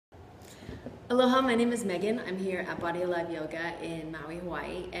Aloha, my name is Megan. I'm here at Body Alive Yoga in Maui,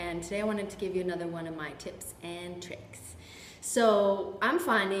 Hawaii, and today I wanted to give you another one of my tips and tricks. So I'm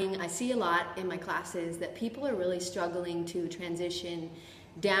finding, I see a lot in my classes that people are really struggling to transition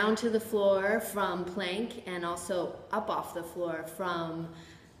down to the floor from plank and also up off the floor from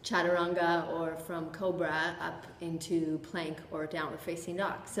chaturanga or from cobra up into plank or downward facing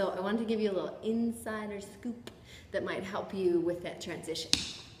dog. So I wanted to give you a little insider scoop that might help you with that transition.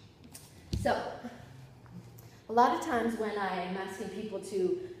 So, a lot of times when I'm asking people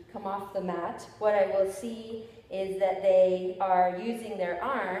to come off the mat, what I will see is that they are using their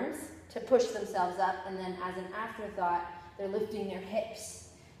arms to push themselves up, and then as an afterthought, they're lifting their hips.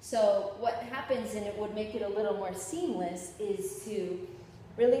 So what happens, and it would make it a little more seamless, is to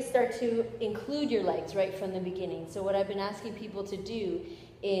really start to include your legs right from the beginning. So what I've been asking people to do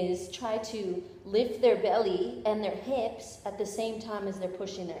is try to lift their belly and their hips at the same time as they're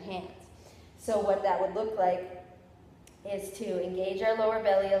pushing their hands. So what that would look like is to engage our lower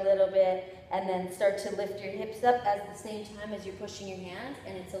belly a little bit and then start to lift your hips up at the same time as you're pushing your hands,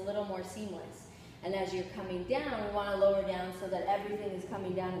 and it's a little more seamless. And as you're coming down, we want to lower down so that everything is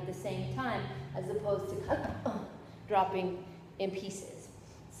coming down at the same time as opposed to dropping in pieces.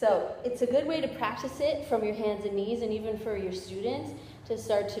 So it's a good way to practice it from your hands and knees, and even for your students to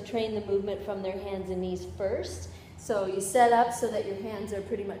start to train the movement from their hands and knees first. So you set up so that your hands are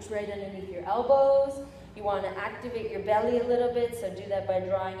pretty much right underneath your elbows. You want to activate your belly a little bit, so do that by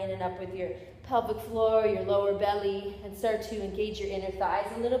drawing in and up with your pelvic floor, your lower belly, and start to engage your inner thighs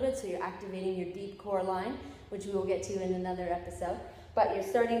a little bit, so you're activating your deep core line, which we will get to in another episode. But you're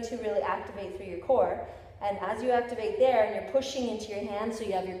starting to really activate through your core. And as you activate there, and you're pushing into your hands, so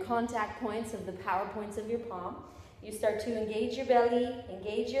you have your contact points of the power points of your palm, you start to engage your belly,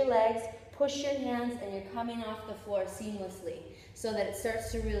 engage your legs, push your hands, and you're coming off the floor seamlessly so that it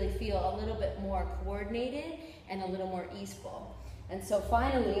starts to really feel a little bit more coordinated and a little more easeful. And so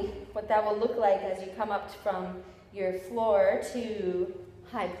finally, what that will look like as you come up from your floor to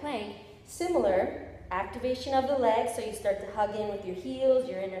high plank, similar activation of the legs, so you start to hug in with your heels,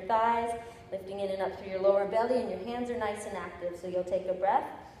 your inner thighs, lifting in and up through your lower belly, and your hands are nice and active. So you'll take a breath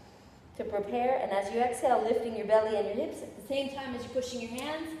to prepare, and as you exhale, lifting your belly and your hips at the same time as you're pushing your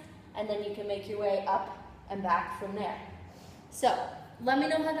hands, and then you can make your way up and back from there. So let me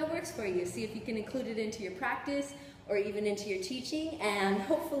know how that works for you. See if you can include it into your practice or even into your teaching, and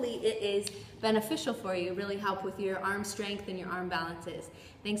hopefully it is beneficial for you, really help with your arm strength and your arm balances.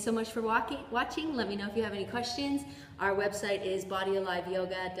 Thanks so much for watching. Let me know if you have any questions. Our website is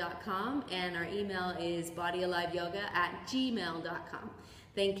bodyaliveyoga.com, and our email is bodyaliveyoga@gmail.com.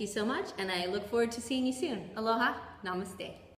 Thank you so much, and I look forward to seeing you soon. Aloha, namaste.